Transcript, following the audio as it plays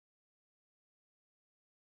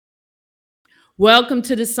Welcome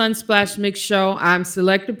to the Sunsplash Mix Show. I'm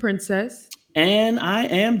Selector Princess. And I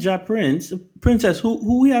am Ja Prince. Princess,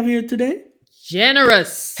 who we have here today?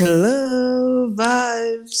 Generous. Hello,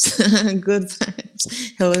 vibes. Good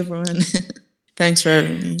vibes. Hello, everyone. Thanks for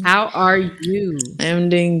having me. How are you? I'm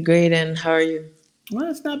doing great, and how are you? Well,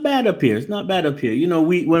 it's not bad up here. It's not bad up here. You know,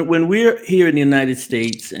 we when we're here in the United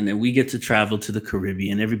States and then we get to travel to the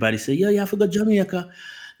Caribbean, everybody say, "Yeah, I forgot Jamaica.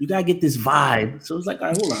 You gotta get this vibe." So it's like, all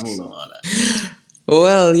right, hold on.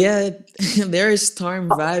 Well, yeah, there is storm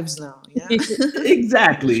vibes now. Yeah.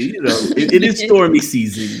 Exactly. It is stormy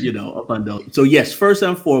season, up and down. So yes, first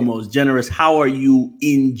and foremost, Generous, how are you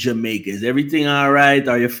in Jamaica? Is everything all right?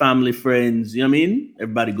 Are your family, friends? You know what I mean?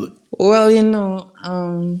 Everybody good. Well,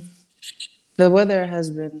 the weather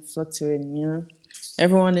has been fluctuating.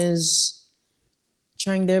 Everyone is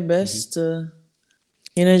trying their Mhm. best to,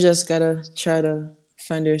 just gotta try to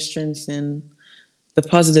find their strength in the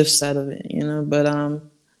positive side of it. But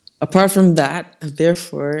apart from that,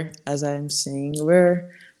 therefore, as I'm saying,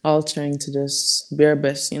 we're all trying to just be our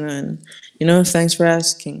best, and thanks for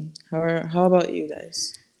asking. How about you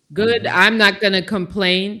guys? Good. I'm not going to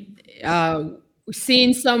complain.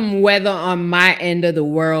 Seeing some weather on my end of the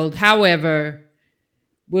world. However,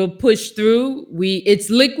 we'll push through. It's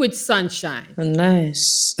liquid sunshine. Oh,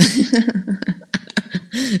 nice.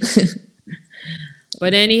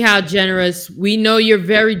 But anyhow, generous. We know you're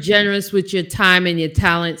very generous with your time and your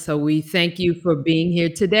talent, so we thank you for being here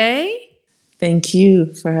today. Thank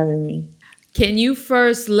you for having me. Can you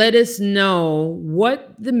first let us know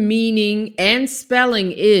what the meaning and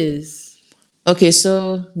spelling is? Okay,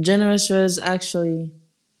 so generous was actually,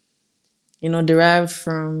 derived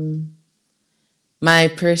from my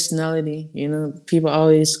personality. People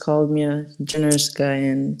always called me a generous guy,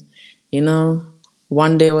 and you know,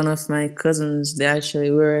 one day one of my cousins,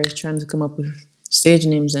 we were trying to come up with stage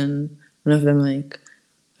names, and one of them like,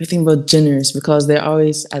 I think about generous because they're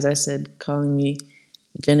always, as I said, calling me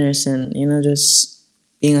generous and just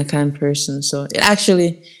being a kind person. So it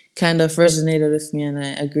actually kind of resonated with me, and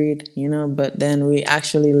I agreed. But then we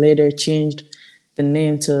actually later changed the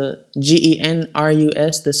name to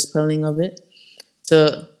Genrus, the spelling of it,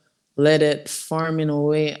 to let it form in a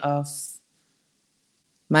way of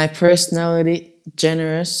my personality,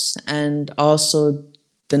 generous, and also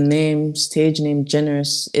the name, stage name,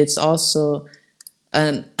 generous. It's also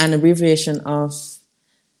an abbreviation of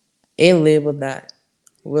a label that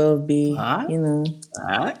will be, All right. All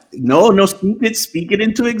right. No, speak it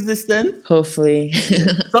into existence. hopefully,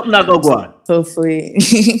 Something not gonna go on. hopefully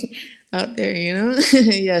out there.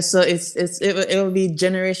 Yeah. So it will be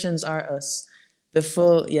generations are us. The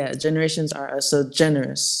full, yeah, generations are us. So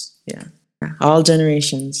generous, yeah, all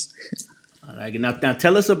generations. All right, now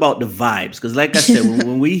tell us about the vibes, because like I said,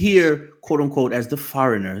 when we hear quote unquote as the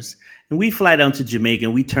foreigners, and we fly down to Jamaica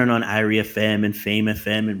and we turn on Irie FM and Fame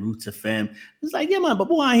FM and Roots FM, it's like, yeah, man, but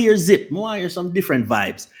we want to hear Zip, we want to hear some different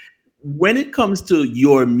vibes. When it comes to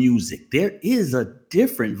your music, there is a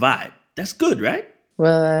different vibe. That's good, right?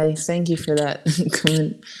 Well, I thank you for that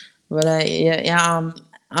comment. But I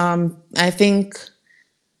think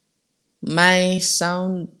my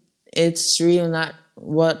sound, it's really not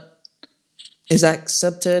what is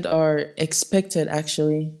accepted or expected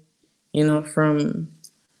actually, from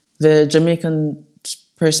the Jamaican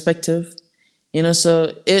perspective.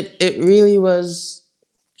 So it really was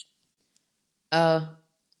a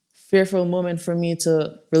fearful moment for me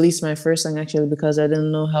to release my first song actually because I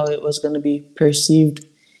didn't know how it was going to be perceived,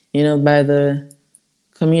 by the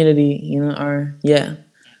community, or yeah.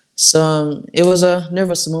 So it was a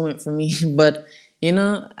nervous moment for me, but you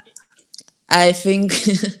know, I think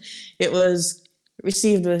it was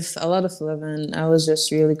received with a lot of love, and I was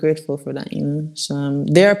just really grateful for that. So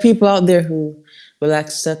there are people out there who will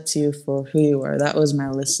accept you for who you are. That was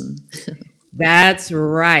my lesson. That's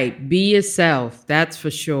right. Be yourself. That's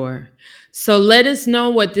for sure. So let us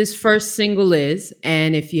know what this first single is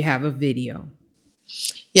and if you have a video.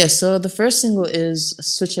 Yeah, so the first single is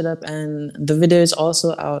Switch It Up, and the video is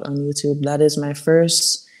also out on YouTube. That is my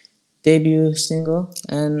first debut single,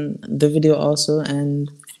 and the video also. And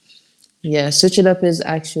yeah, Switch It Up is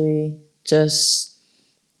actually just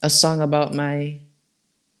a song about my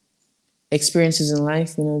experiences in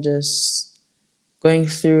life, just going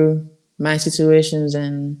through my situations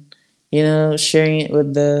and, sharing it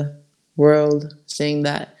with the world, saying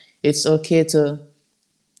that it's okay to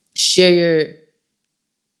share your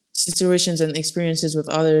situations and experiences with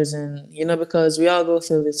others. And, because we all go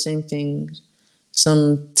through the same things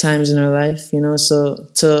sometimes in our life, so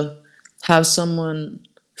to have someone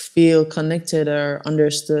feel connected or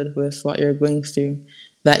understood with what you're going through,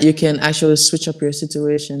 that you can actually switch up your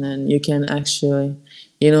situation and you can actually,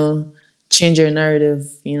 you know, change your narrative.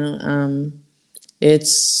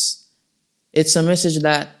 It's it's a message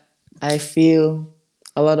that I feel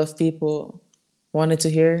a lot of people wanted to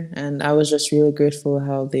hear, and I was just really grateful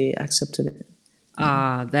how they accepted it.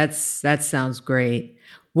 Ah, that sounds great.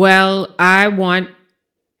 Well, I want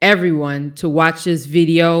everyone to watch this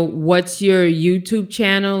video. What's your YouTube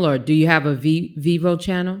channel, or do you have a Vivo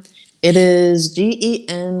channel? It is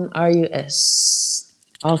GENRUS,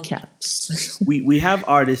 all caps. We have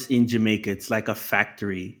artists in Jamaica. It's like a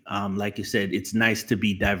factory. Like you said, it's nice to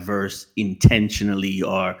be diverse intentionally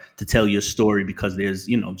or to tell your story because there's,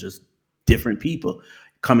 just different people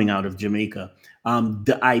coming out of Jamaica.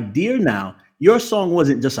 The idea now, your song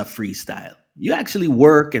wasn't just a freestyle. You actually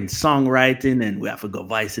work and songwriting, and we have to go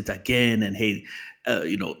vice it again, and hey,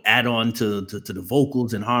 add on to the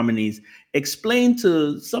vocals and harmonies. Explain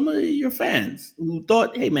to some of your fans who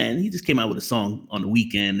thought, hey man, he just came out with a song on the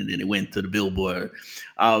weekend and then it went to the Billboard.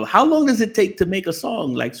 How long does it take to make a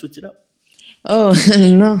song like Switch It Up? Oh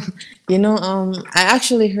no, I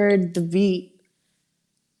actually heard the beat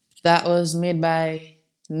that was made by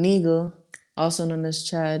Nigo, also known as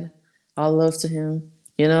Chad. All love to him.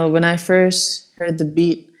 When I first heard the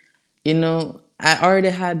beat, I already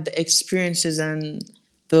had the experiences and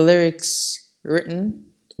the lyrics written,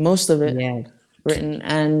 most of it Yeah. written.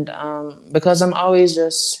 And because I'm always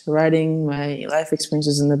just writing my life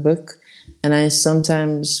experiences in the book, and I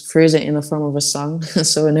sometimes phrase it in the form of a song.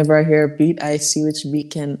 So whenever I hear a beat, I see which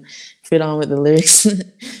beat can fit on with the lyrics.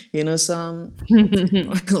 So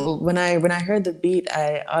when I heard the beat,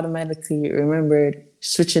 I automatically remembered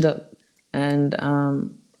Switch It Up, and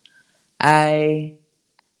I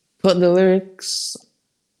put the lyrics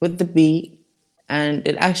with the beat, and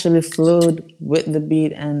it actually flowed with the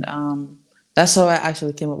beat, and that's how I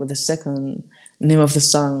actually came up with the second name of the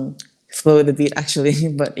song, Flow with the Beat, actually.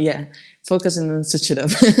 But yeah, focusing on Switch It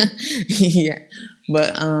Up. Yeah,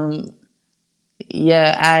 but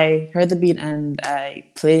yeah, I heard the beat and I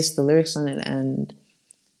placed the lyrics on it, and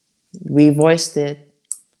we voiced it,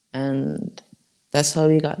 and that's how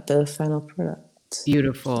we got the final product.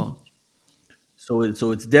 Beautiful. So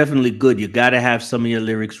it's definitely good. You got to have some of your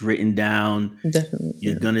lyrics written down. Definitely.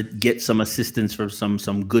 You're gonna get some assistance from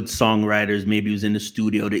some good songwriters. Maybe he was in the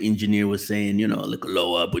studio. The engineer was saying, look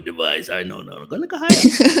low up with the voice. I know, no, go look high.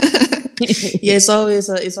 Yeah, it's always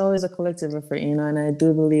a collective effort, and I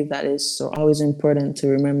do believe that it's always important to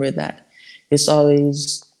remember that it's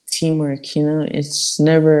always teamwork. It's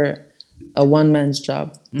never a one man's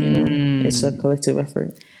job. It's a collective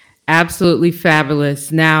effort. Absolutely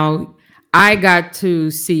fabulous. Now, I got to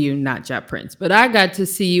see you, not Ja Prince, but I got to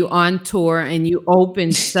see you on tour and you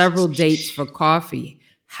opened several dates for coffee.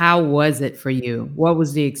 How was it for you? What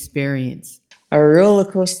was the experience? A roller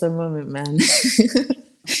coaster moment, man.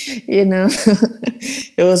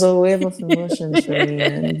 It was a wave of emotions for me,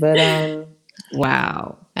 man. But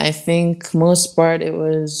Wow. I think most part it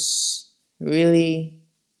was really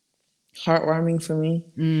heartwarming for me.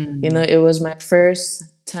 It was my first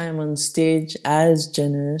time on stage as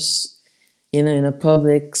Generous, in a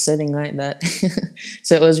public setting like that.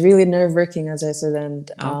 So it was really nerve wracking, as I said,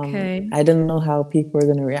 and Okay. I didn't know how people were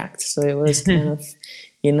gonna react. So it was kind of,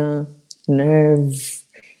 nerve,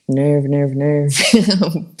 nerve.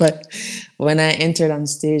 But when I entered on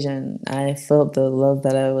stage and I felt the love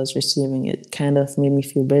that I was receiving, it kind of made me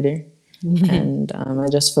feel better, and I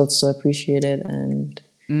just felt so appreciated, and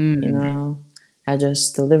I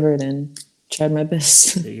just delivered and tried my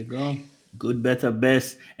best. There you go. Good, better,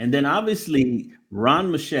 best. And then obviously Ron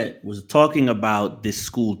Machette was talking about this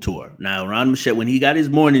school tour. Now, Ron Machette, when he got his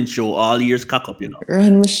morning show, all ears cock up,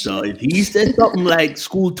 Run So if he said something like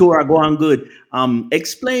school tour are going good,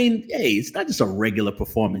 explain, hey, it's not just a regular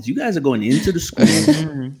performance. You guys are going into the school,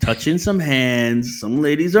 touching some hands. Some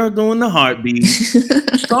ladies are doing the heartbeat.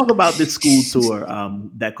 Talk about this school tour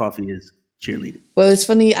that Coffee is cheerleading. Well, it's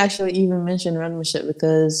funny you actually even mentioned Run Machette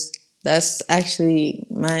because that's actually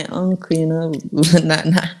my uncle, not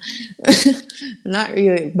not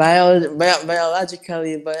really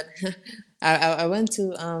biologically, but I went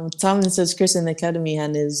to Tomlinson's Christian Academy,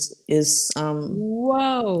 and his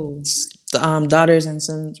Whoa. daughters and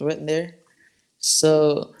sons went there.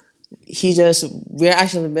 So we're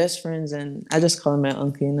actually best friends, and I just call him my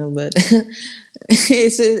uncle, but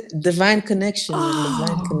it's a divine connection,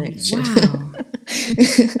 divine connection. Wow.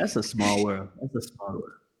 That's a small world.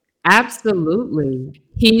 Absolutely.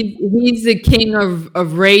 He's the king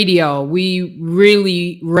of radio. We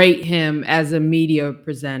really rate him as a media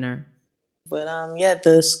presenter. But yeah,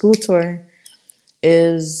 the school tour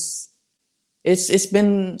is it's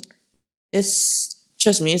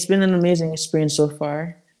trust me, it's been an amazing experience so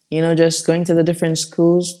far. You know, just going to the different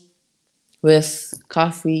schools with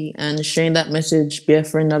coffee and sharing that message, be a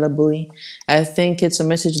friend, not a bully. I think it's a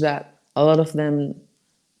message that a lot of them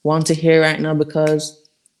want to hear right now because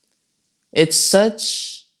it's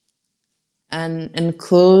such an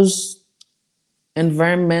enclosed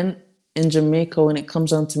environment in Jamaica when it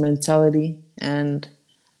comes down to mentality. And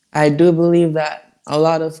I do believe that a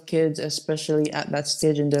lot of kids, especially at that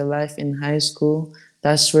stage in their life in high school,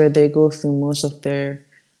 that's where they go through most of their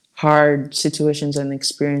hard situations and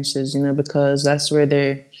experiences, you know, because that's where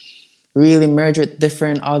they really merge with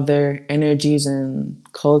different other energies and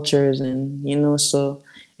cultures. And, you know, so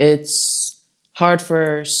it's hard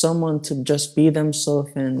for someone to just be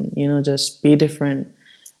themselves and, you know, just be different.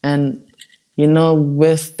 And you know,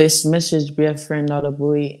 with this message, be a friend, not a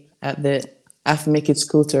bully, at the After Make It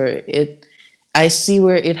School tour, I see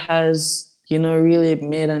where it has, you know, really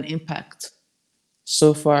made an impact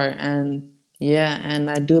so far. And yeah,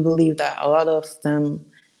 and I do believe that a lot of them,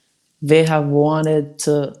 they have wanted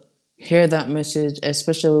to hear that message,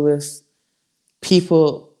 especially with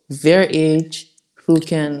people their age who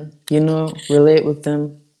can, you know, relate with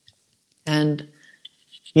them. And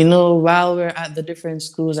you know, while we're at the different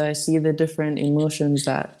schools, I see the different emotions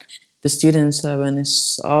that the students have, and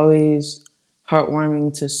it's always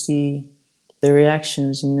heartwarming to see the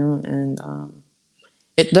reactions, you know, and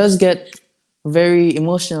it does get very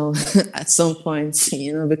emotional at some points,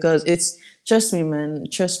 you know, because it's, trust me, man,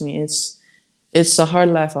 trust me, it's a hard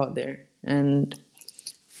life out there, and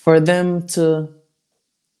for them to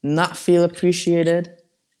not feel appreciated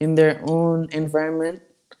in their own environment,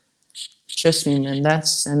 trust me, man,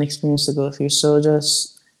 that's an experience to go through. So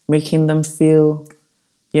just making them feel,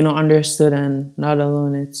 you know, understood and not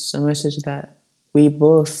alone. It's a message that we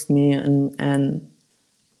both, me and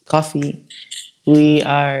Coffee, we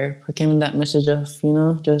are proclaiming that message of, you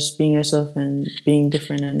know, just being yourself and being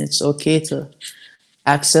different. And it's okay to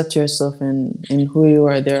accept yourself and in who you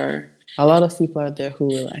are. There are a lot of people out there who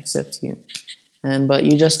will accept you. But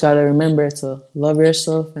you just gotta remember to love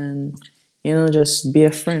yourself and, you know, just be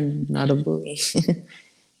a friend, not a bully.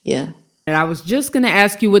 Yeah. And I was just going to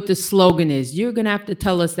ask you what the slogan is. You're going to have to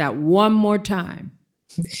tell us that one more time.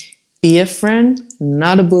 Be a friend,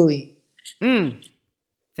 not a bully.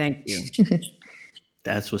 Thank you.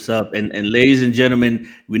 That's what's up. And ladies and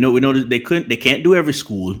gentlemen, we know that they can't do every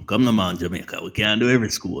school. Come to mind, Jamaica. We can't do every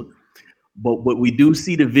school. But we do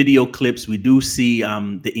see the video clips. We do see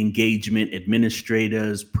the engagement,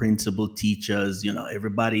 administrators, principal, teachers. You know,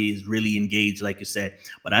 everybody is really engaged, like you said.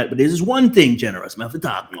 But there's one thing, Generous. I have to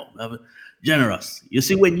talk no. Generous. You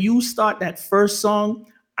see, when you start that first song,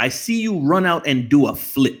 I see you run out and do a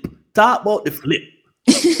flip. Talk about the flip.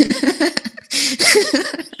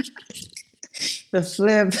 The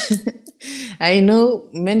flip. I know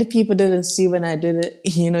many people didn't see when I did it.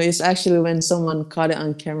 You know, it's actually when someone caught it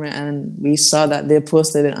on camera and we saw that they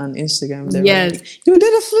posted it on Instagram. They were Yes. like, "You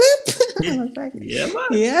did a flip?" I was like, Yeah, man.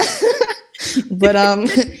 yeah. But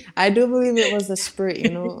I do believe it was the spirit,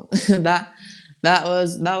 you know. that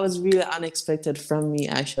was really unexpected from me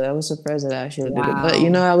actually. I was surprised that I actually did it. But you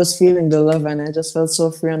know, I was feeling the love and I just felt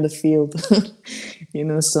so free on the field. You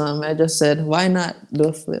know, so I just said, why not do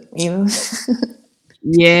a flip, you know?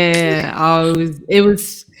 Yeah. Oh, it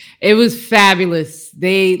was fabulous.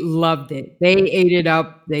 They loved it. They ate it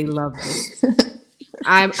up. They loved it.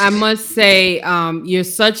 I must say, you're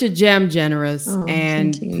such a gem, Generous. Oh,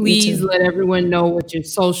 And thank you. You please too. let everyone know what your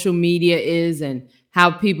social media is and how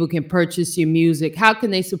people can purchase your music. How can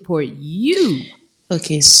they support you?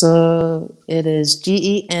 Okay, so it is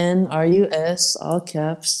GENRUS, all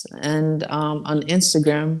caps, and on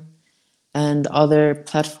Instagram and other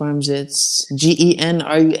platforms, it's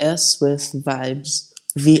GENRUS with vibes,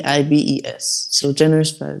 VIBES. So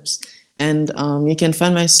Generous Vibes. And you can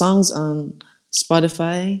find my songs on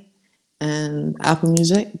Spotify and Apple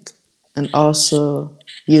Music and also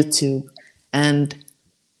YouTube. And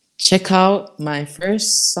check out my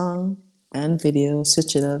first song and video,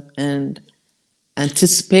 Switch It Up, and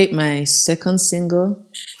anticipate my second single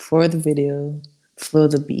for the video, Flow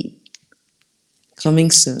the Beat,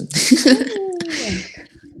 coming soon.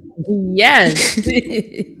 Yes.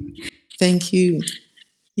 Thank you.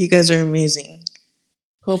 You guys are amazing.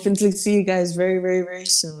 Hoping to see you guys very, very, very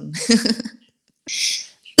soon.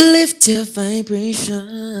 Lift your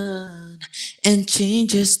vibration and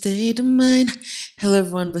change your state of mind. Hello,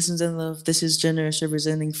 everyone. Blessings and love. This is Generous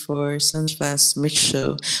representing for Sun's Fast Mix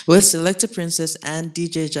Show with Selector Princess and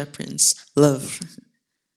DJ Ja Prince. Love.